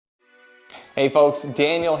Hey folks,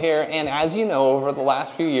 Daniel here, and as you know, over the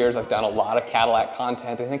last few years I've done a lot of Cadillac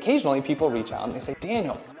content, and occasionally people reach out and they say,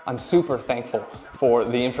 Daniel, I'm super thankful for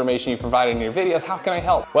the information you provided in your videos. How can I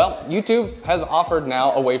help? Well, YouTube has offered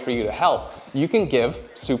now a way for you to help. You can give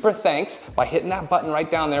super thanks by hitting that button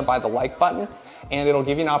right down there by the like button, and it'll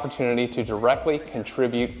give you an opportunity to directly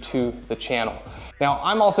contribute to the channel. Now,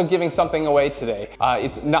 I'm also giving something away today.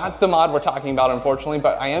 It's not the mod we're talking about, unfortunately,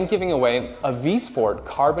 but I am giving away a V-Sport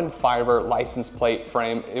carbon fiber license plate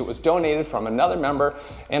frame. It was donated from another member,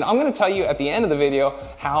 and I'm gonna tell you at the end of the video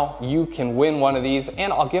how you can win one of these,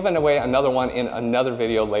 and I'll give away another one in another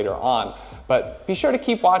video later on. But be sure to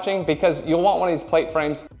keep watching because you'll want one of these plate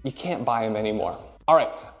frames. You can't buy them anymore. All right,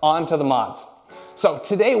 on to the mods. So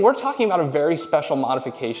today we're talking about a very special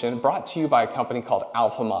modification brought to you by a company called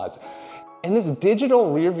Aloha Mods. And this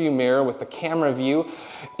digital rear view mirror with the camera view,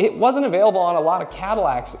 it wasn't available on a lot of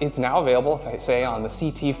Cadillacs. It's now available, say, on the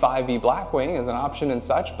CT-5V Blackwing as an option and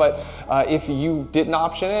such. But if you didn't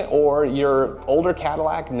option it or your older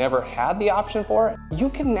Cadillac never had the option for it, you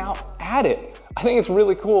can now add it. I think it's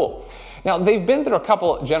really cool. Now, they've been through a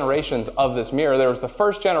couple generations of this mirror. There was the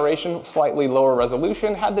first generation, slightly lower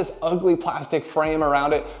resolution, had this ugly plastic frame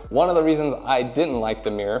around it. One of the reasons I didn't like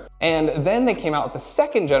the mirror. And then they came out with the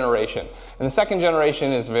second generation. And the second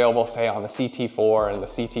generation is available, say, on the CT4 and the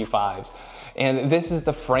CT5s. And this is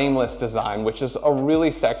the frameless design, which is a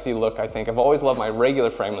really sexy look, I think. I've always loved my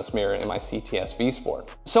regular frameless mirror in my cts-v Sport.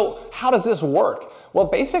 So how does this work? Well,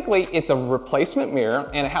 basically, it's a replacement mirror,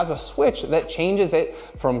 and it has a switch that changes it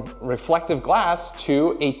from reflective glass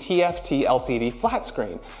to a TFT LCD flat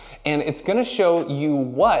screen. And it's gonna show you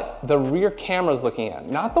what the rear camera is looking at.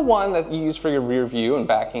 Not the one that you use for your rear view and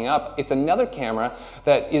backing up. It's another camera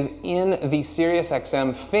that is in the Sirius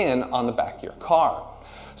XM fin on the back of your car.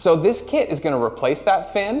 So this kit is gonna replace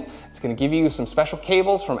that fin. It's gonna give you some special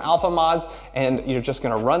cables from Aloha Mods, and you're just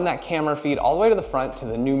gonna run that camera feed all the way to the front to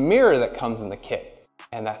the new mirror that comes in the kit.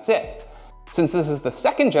 And that's it. Since this is the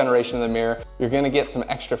second generation of the mirror, you're gonna get some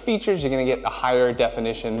extra features. You're gonna get a higher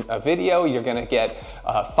definition video. You're gonna get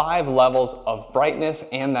 5 levels of brightness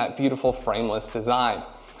and that beautiful frameless design.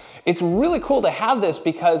 It's really cool to have this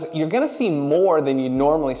because you're gonna see more than you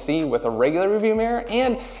normally see with a regular review mirror,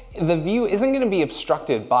 and the view isn't gonna be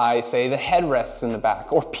obstructed by, say, the headrests in the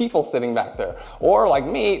back or people sitting back there, or like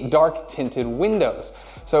me, dark tinted windows.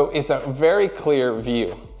 So it's a very clear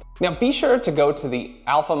view. Now be sure to go to the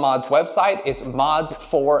Aloha Mods website. It's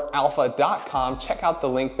mods4alpha.com. Check out the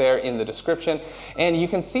link there in the description, and you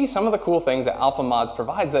can see some of the cool things that Aloha Mods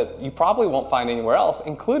provides that you probably won't find anywhere else,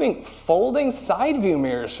 including folding side view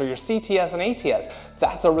mirrors for your CTS and ATS.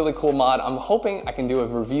 That's a really cool mod. I'm hoping I can do a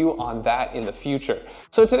review on that in the future.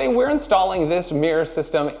 So today we're installing this mirror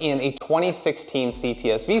system in a 2016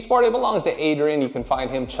 cts-v Sport. It belongs to Adrian. You can find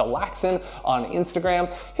him chillaxin on Instagram.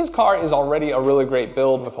 His car is already a really great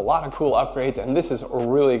build with a lot of cool upgrades, and this is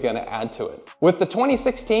really gonna add to it. With the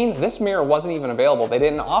 2016, this mirror wasn't even available. They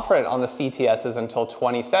didn't offer it on the CTSs until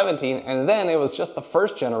 2017, and then it was just the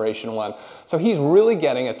first generation one. So he's really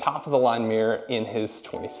getting a top of the line mirror in his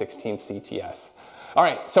 2016 CTS. All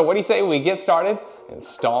right, so what do you say we get started?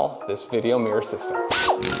 Install this video mirror system.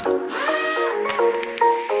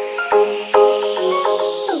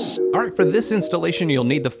 All right, for this installation, you'll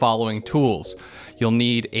need the following tools. You'll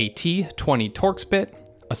need a T20 Torx bit,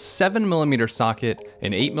 a 7mm socket,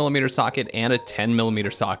 an 8mm socket, and a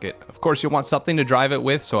 10mm socket. Of course, you'll want something to drive it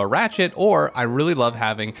with, so a ratchet, or I really love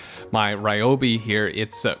having my Ryobi here.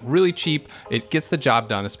 It's really cheap. It gets the job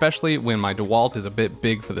done, especially when my DeWalt is a bit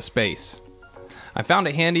big for the space. I found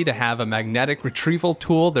it handy to have a magnetic retrieval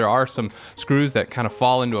tool. There are some screws that kind of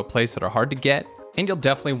fall into a place that are hard to get. And you'll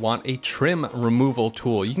definitely want a trim removal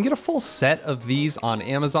tool. You can get a full set of these on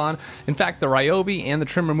Amazon. In fact, the Ryobi and the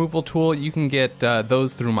trim removal tool, you can get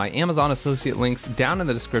those through my Amazon associate links down in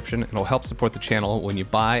the description. It'll help support the channel when you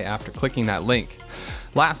buy after clicking that link.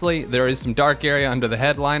 Lastly, there is some dark area under the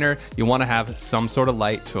headliner. You want to have some sort of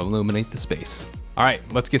light to illuminate the space. All right,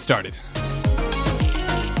 let's get started.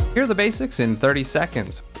 Here are the basics in 30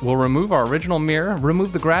 seconds. We'll remove our original mirror,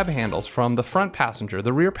 remove the grab handles from the front passenger,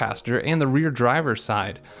 the rear passenger, and the rear driver's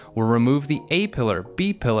side. We'll remove the A pillar,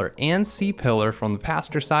 B pillar, and C pillar from the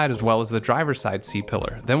passenger side, as well as the driver's side C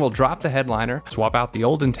pillar. Then we'll drop the headliner, swap out the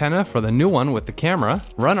old antenna for the new one with the camera,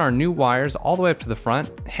 run our new wires all the way up to the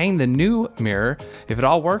front, hang the new mirror. If it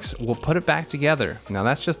all works, we'll put it back together. Now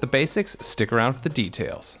that's just the basics. Stick around for the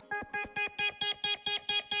details.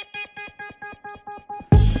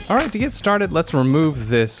 All right, to get started, let's remove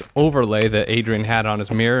this overlay that Adrian had on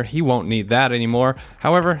his mirror. He won't need that anymore.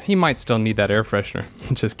 However, he might still need that air freshener.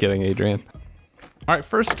 Just kidding, Adrian. All right,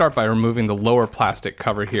 first start by removing the lower plastic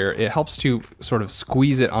cover here. It helps to sort of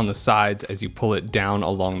squeeze it on the sides as you pull it down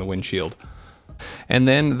along the windshield. And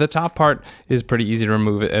then the top part is pretty easy to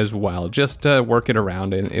remove it as well. Just work it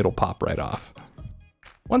around and it'll pop right off.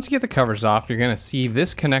 Once you get the covers off, you're gonna see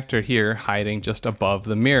this connector here hiding just above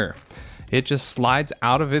the mirror. It just slides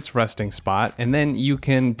out of its resting spot, and then you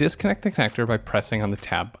can disconnect the connector by pressing on the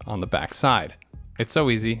tab on the back side. It's so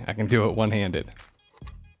easy, I can do it one-handed.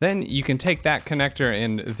 Then you can take that connector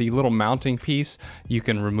and the little mounting piece, you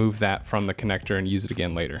can remove that from the connector and use it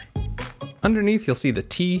again later. Underneath, you'll see the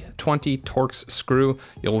T20 Torx screw.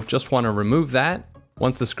 You'll just want to remove that.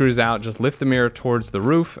 Once the screw's out, just lift the mirror towards the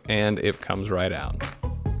roof and it comes right out.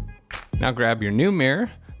 Now grab your new mirror.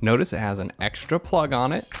 Notice it has an extra plug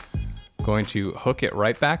on it. Going to hook it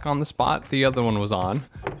right back on the spot the other one was on,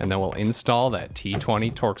 and then we'll install that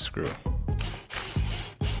T20 Torx screw.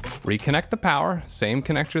 Reconnect the power, same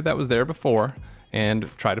connector that was there before, and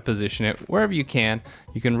try to position it wherever you can.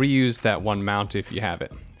 You can reuse that one mount if you have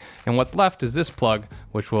it. And what's left is this plug,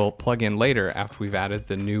 which we'll plug in later after we've added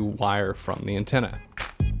the new wire from the antenna.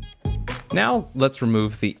 Now let's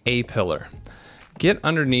remove the A-pillar. Get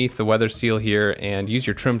underneath the weather seal here and use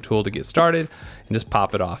your trim tool to get started and just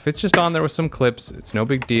pop it off. It's just on there with some clips. It's no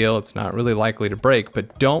big deal. It's not really likely to break,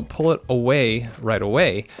 but don't pull it away right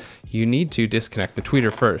away. You need to disconnect the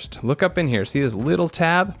tweeter first. Look up in here, see this little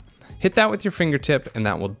tab? Hit that with your fingertip and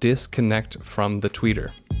that will disconnect from the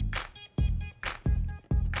tweeter.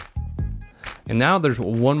 And now there's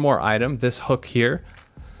one more item, this hook here.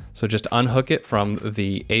 So just unhook it from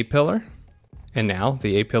the A-pillar. And now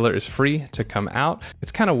the A-pillar is free to come out.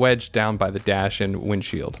 It's kind of wedged down by the dash and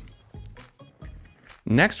windshield.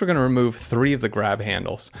 Next, we're going to remove 3 of the grab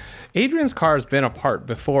handles. Adrian's car has been apart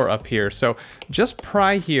before up here, so just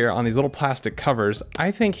pry here on these little plastic covers.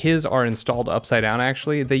 I think his are installed upside down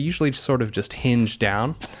actually. They usually sort of just hinge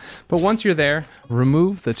down. But once you're there,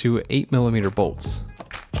 remove the 2 8mm bolts.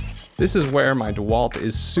 This is where my DeWalt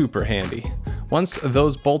is super handy. Once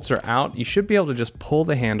those bolts are out, you should be able to just pull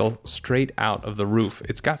the handle straight out of the roof.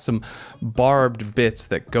 It's got some barbed bits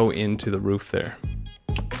that go into the roof there.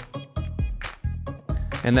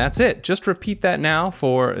 And that's it. Just repeat that now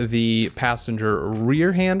for the passenger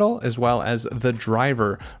rear handle as well as the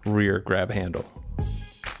driver rear grab handle.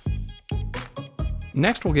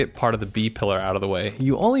 Next, we'll get part of the B-pillar out of the way.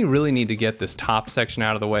 You only really need to get this top section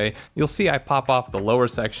out of the way. You'll see I pop off the lower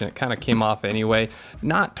section. It kind of came off anyway.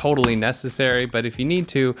 Not totally necessary, but if you need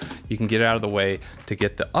to, you can get it out of the way to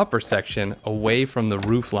get the upper section away from the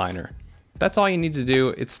roof liner. That's all you need to do.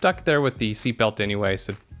 It's stuck there with the seatbelt anyway,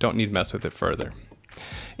 so don't need to mess with it further.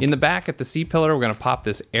 In the back at the C-pillar, we're going to pop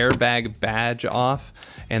this airbag badge off,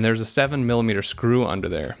 and there's a 7mm screw under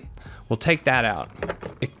there. We'll take that out.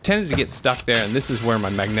 It tended to get stuck there, and this is where my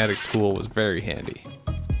magnetic tool was very handy.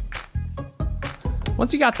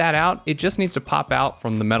 Once you got that out, it just needs to pop out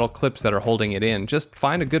from the metal clips that are holding it in. Just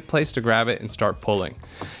find a good place to grab it and start pulling.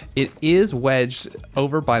 It is wedged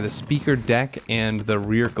over by the speaker deck and the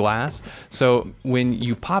rear glass, so when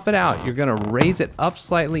you pop it out, you're gonna raise it up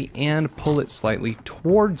slightly and pull it slightly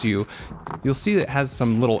towards you. You'll see it has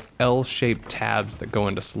some little L-shaped tabs that go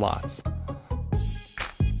into slots.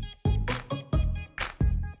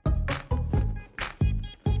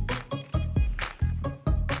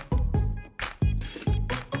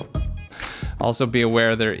 Also be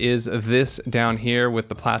aware there is this down here with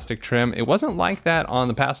the plastic trim. It wasn't like that on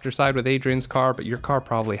the passenger side with Adrian's car, but your car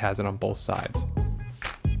probably has it on both sides.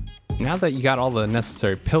 Now that you got all the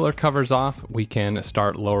necessary pillar covers off, we can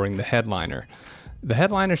start lowering the headliner. The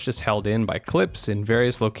headliner is just held in by clips in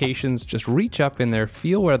various locations. Just reach up in there,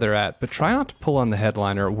 feel where they're at, but try not to pull on the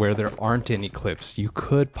headliner where there aren't any clips. You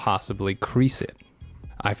could possibly crease it.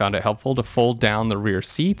 I found it helpful to fold down the rear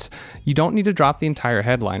seats. You don't need to drop the entire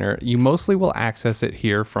headliner. You mostly will access it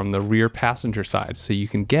here from the rear passenger side, so you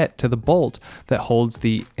can get to the bolt that holds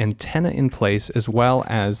the antenna in place as well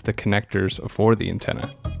as the connectors for the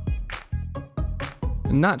antenna.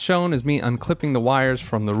 Not shown is me unclipping the wires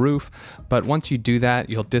from the roof, but once you do that,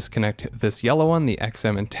 you'll disconnect this yellow one, the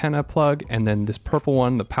XM antenna plug, and then this purple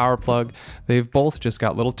one, the power plug. They've both just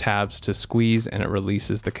got little tabs to squeeze and it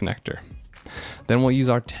releases the connector. Then we'll use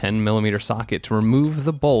our 10mm socket to remove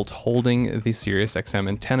the bolt holding the Sirius XM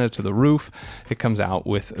antenna to the roof. It comes out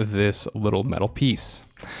with this little metal piece.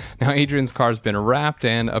 Now Adrian's car's been wrapped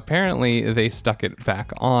and apparently they stuck it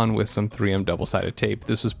back on with some 3M double-sided tape.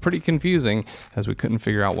 This was pretty confusing as we couldn't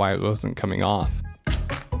figure out why it wasn't coming off.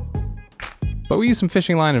 But we used some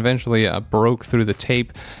fishing line and eventually broke through the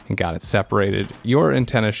tape and got it separated. Your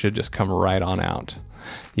antenna should just come right on out.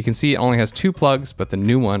 You can see it only has 2 plugs, but the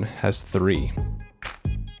new one has 3.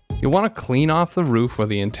 You'll want to clean off the roof where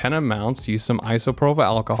the antenna mounts, use some isopropyl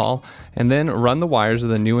alcohol, and then run the wires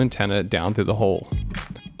of the new antenna down through the hole.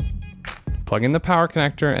 Plug in the power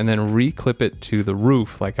connector and then re-clip it to the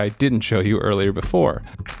roof like I didn't show you earlier before.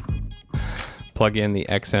 Plug in the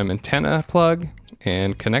XM antenna plug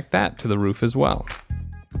and connect that to the roof as well.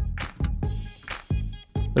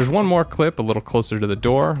 There's one more clip a little closer to the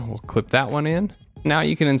door. We'll clip that one in. Now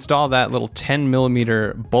you can install that little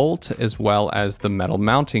 10mm bolt as well as the metal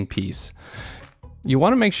mounting piece. You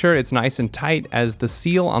want to make sure it's nice and tight, as the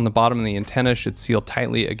seal on the bottom of the antenna should seal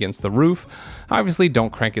tightly against the roof. Obviously,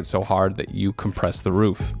 don't crank it so hard that you compress the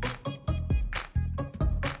roof.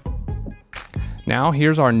 Now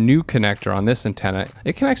here's our new connector on this antenna.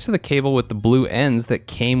 It connects to the cable with the blue ends that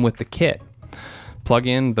came with the kit. Plug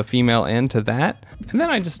in the female end to that, and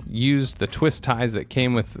then I just used the twist ties that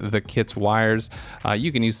came with the kit's wires.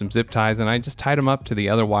 You can use some zip ties, and I just tied them up to the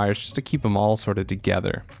other wires just to keep them all sort of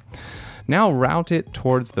together. Now route it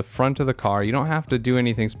towards the front of the car. You don't have to do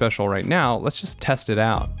anything special right now. Let's just test it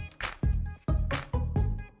out.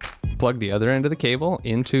 Plug the other end of the cable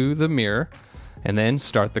into the mirror and then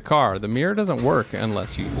start the car. The mirror doesn't work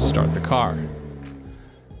unless you start the car.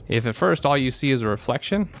 If at first all you see is a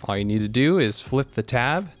reflection, all you need to do is flip the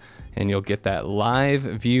tab and you'll get that live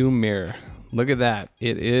view mirror. Look at that,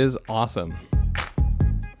 it is awesome.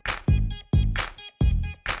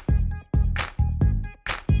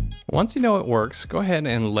 Once you know it works, go ahead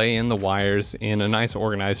and lay in the wires in a nice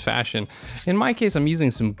organized fashion. In my case, I'm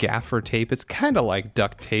using some gaffer tape. It's kind of like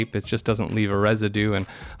duct tape, it just doesn't leave a residue, and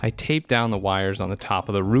I tape down the wires on the top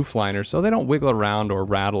of the roof liner so they don't wiggle around or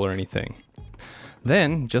rattle or anything.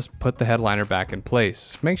 Then just put the headliner back in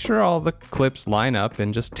place. Make sure all the clips line up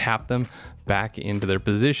and just tap them back into their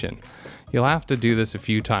position. You'll have to do this a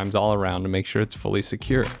few times all around to make sure it's fully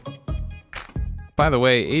secure. By the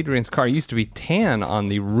way, Adrian's car used to be tan on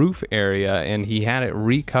the roof area, and he had it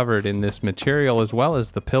recovered in this material as well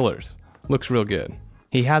as the pillars. Looks real good.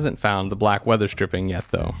 He hasn't found the black weather stripping yet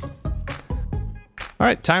though. All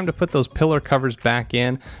right, time to put those pillar covers back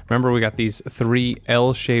in. Remember, we got these 3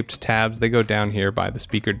 L-shaped tabs. They go down here by the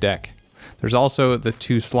speaker deck. There's also the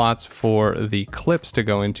 2 slots for the clips to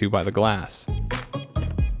go into by the glass.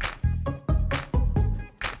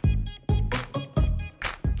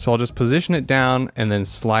 So I'll just position it down and then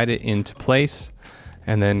slide it into place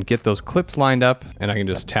and then get those clips lined up, and I can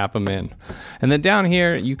just tap them in. And then down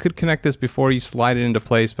here, you could connect this before you slide it into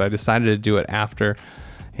place, but I decided to do it after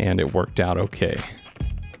and it worked out okay.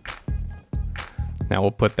 Now we'll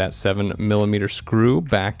put that 7mm screw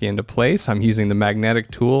back into place. I'm using the magnetic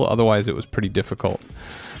tool, otherwise it was pretty difficult.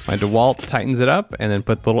 My DeWalt tightens it up and then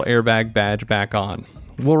put the little airbag badge back on.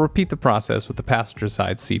 We'll repeat the process with the passenger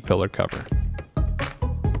side seat pillar cover.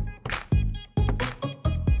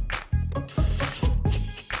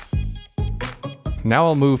 Now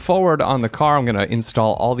I'll move forward on the car. I'm going to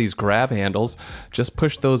install all these grab handles. Just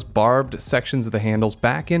push those barbed sections of the handles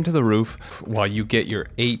back into the roof while you get your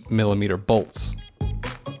 8mm bolts.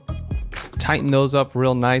 Tighten those up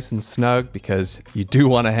real nice and snug because you do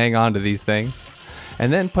want to hang on to these things.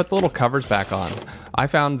 And then put the little covers back on. I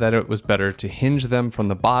found that it was better to hinge them from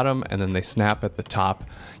the bottom and then they snap at the top.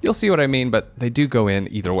 You'll see what I mean, but they do go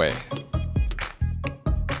in either way.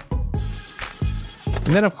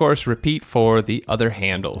 And then of course repeat for the other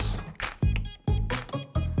handles.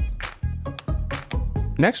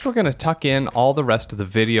 Next we're going to tuck in all the rest of the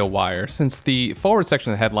video wire. Since the forward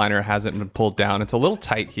section of the headliner hasn't been pulled down, it's a little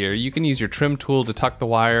tight here. You can use your trim tool to tuck the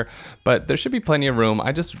wire, but there should be plenty of room.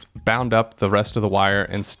 I just bound up the rest of the wire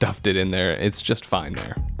and stuffed it in there. It's just fine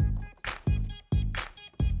there.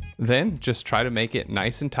 Then just try to make it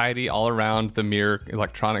nice and tidy all around the mirror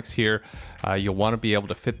electronics here. You'll want to be able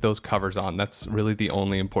to fit those covers on. That's really the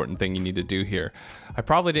only important thing you need to do here. I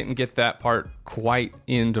probably didn't get that part quite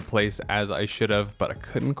into place as I should have, but I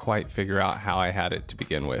couldn't quite figure out how I had it to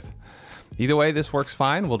begin with. Either way, this works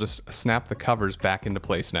fine. We'll just snap the covers back into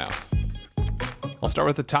place now. I'll start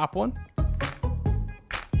with the top one.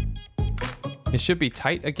 It should be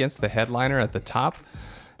tight against the headliner at the top,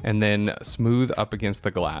 and then smooth up against the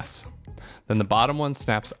glass. Then the bottom one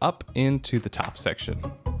snaps up into the top section.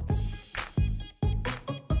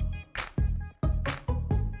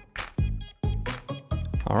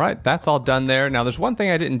 All right, that's all done there. Now there's one thing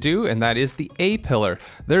I didn't do, and that is the A-pillar.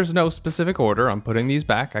 There's no specific order. I'm putting these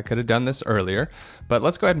back. I could have done this earlier, but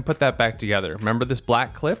let's go ahead and put that back together. Remember this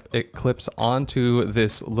black clip? It clips onto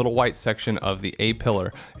this little white section of the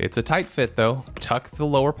A-pillar. It's a tight fit though. Tuck the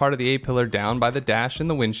lower part of the A-pillar down by the dash and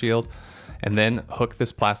the windshield, and then hook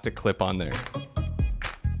this plastic clip on there.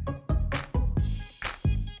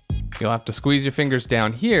 You'll have to squeeze your fingers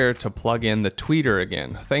down here to plug in the tweeter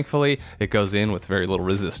again. Thankfully, it goes in with very little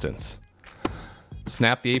resistance.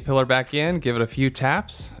 Snap the A-pillar back in, give it a few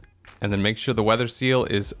taps, and then make sure the weather seal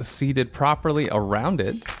is seated properly around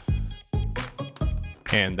it.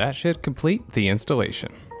 And that should complete the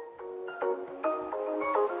installation.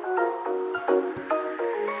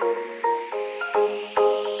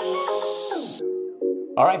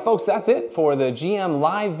 All right, folks, that's it for the GM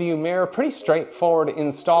Liveview mirror. Pretty straightforward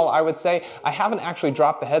install, I would say. I haven't actually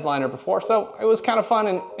dropped the headliner before, so it was kind of fun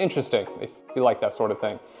and interesting, if you like that sort of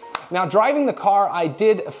thing. Now, driving the car, I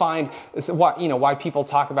did find why people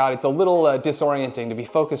talk about it's a little disorienting to be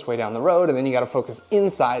focused way down the road, and then you got to focus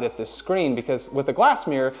inside at this screen, because with the glass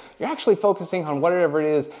mirror, you're actually focusing on whatever it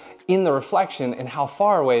is in the reflection and how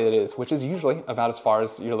far away it is, which is usually about as far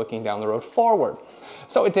as you're looking down the road forward.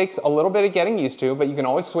 So it takes a little bit of getting used to, but you can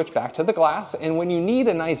always switch back to the glass, and when you need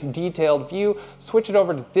a nice detailed view, switch it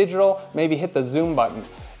over to digital, maybe hit the zoom button.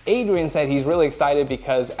 Adrian said he's really excited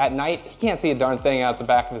because at night he can't see a darn thing out the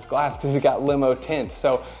back of his glass because he's got limo tint.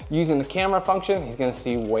 So using the camera function, he's gonna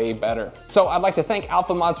see way better. So I'd like to thank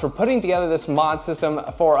Aloha Mods for putting together this mod system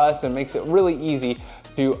for us, and makes it really easy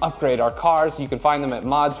to upgrade our cars. You can find them at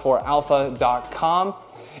mods4alpha.com.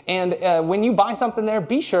 And when you buy something there,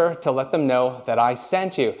 be sure to let them know that I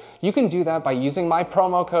sent you. You can do that by using my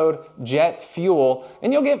promo code JETFUEL,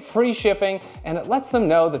 and you'll get free shipping, and it lets them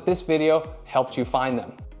know that this video helped you find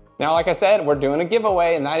them. Now, like I said, we're doing a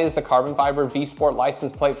giveaway, and that is the carbon fiber V-Sport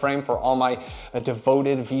license plate frame for all my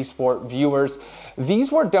devoted V-Sport viewers.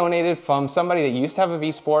 These were donated from somebody that used to have a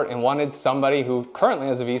V-Sport and wanted somebody who currently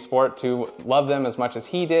has a V-Sport to love them as much as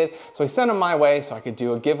he did. So he sent them my way so I could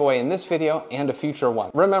do a giveaway in this video and a future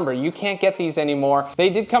one. Remember, you can't get these anymore.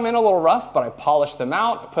 They did come in a little rough, but I polished them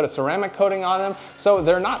out, put a ceramic coating on them. So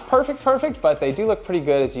they're not perfect, but they do look pretty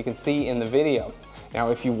good, as you can see in the video. Now,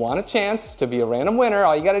 if you want a chance to be a random winner,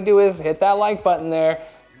 all you gotta do is hit that like button there,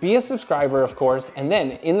 be a subscriber, of course, and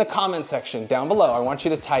then in the comment section down below, I want you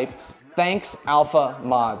to type, "Thanks Aloha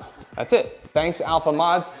Mods." That's it. Thanks Aloha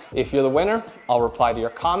Mods. If you're the winner, I'll reply to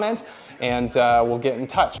your comment, and we'll get in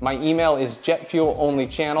touch. My email is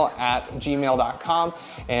jetfuelonlychannel@gmail.com,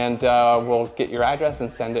 and we'll get your address and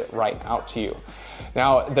send it right out to you.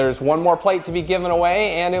 Now, there's one more plate to be given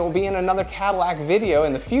away, and it will be in another Cadillac video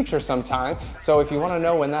in the future sometime. So if you want to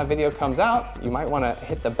know when that video comes out, you might want to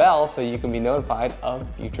hit the bell so you can be notified of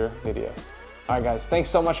future videos. All right, guys, thanks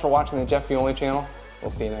so much for watching the Jet Fuel Only channel.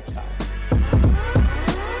 We'll see you next time.